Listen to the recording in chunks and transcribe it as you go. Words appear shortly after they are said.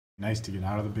Nice to get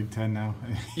out of the Big Ten now.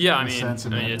 Yeah, I In a mean, sense,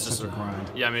 it's just such a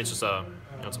grind. yeah, I mean, it's just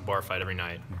it's a bar fight every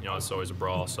night. It's always a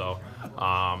brawl. So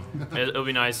it'll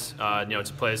be nice,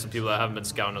 to play some people that haven't been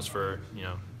scouting us for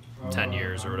 10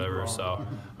 years or whatever. So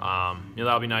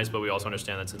that'll be nice. But we also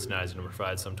understand that Cincinnati is going to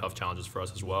provide some tough challenges for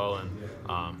us as well,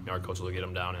 and our coach will get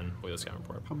them down and we'll get a scouting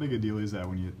report. How big a deal is that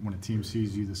when a team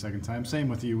sees you the second time? Same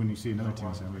with you when you see another team.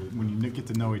 When you get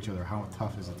to know each other, how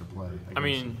tough is it to play? I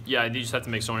mean, yeah, you just have to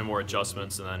make so many more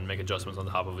adjustments and then make adjustments on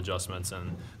top of adjustments,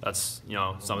 and that's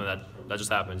something that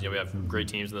just happens. We have great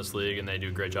teams in this league, and they do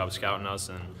a great job of scouting us,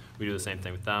 and we do the same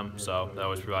thing with them. So that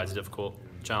always provides difficult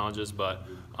challenges, but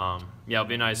yeah, it'll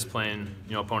be nice playing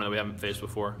opponent that we haven't faced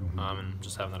before, and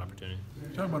just having that opportunity.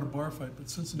 You're talking about a bar fight, but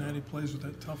Cincinnati plays with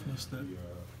that toughness that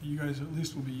you guys at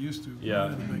least will be used to. Yeah,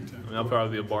 in the Big Ten. That'll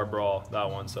probably be a bar brawl, that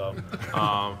one. So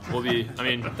we'll be. I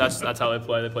mean, that's how they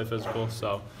play. They play physical.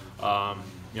 So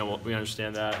we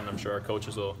understand that, and I'm sure our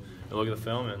coaches will look at the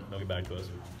film and they'll get back to us.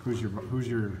 Who's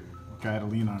your guy to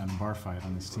lean on in a bar fight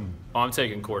on this team? Oh, I'm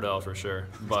taking Cordell for sure,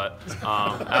 but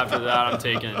after that, I'm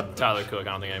taking Tyler Cook.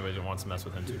 I don't think anybody wants to mess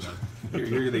with him too much.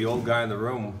 You're the old guy in the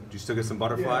room. Do you still get some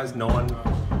butterflies? No one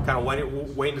kind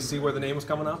of waiting to see where the name was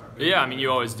coming up? Yeah, I mean,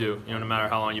 you always do. No matter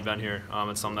how long you've been here,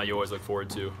 it's something that you always look forward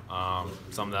to.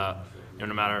 Something that no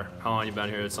matter how long you've been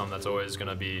here, it's something that's always going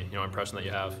to be impression that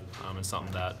you have. It's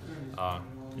something that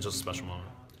it's just a special moment.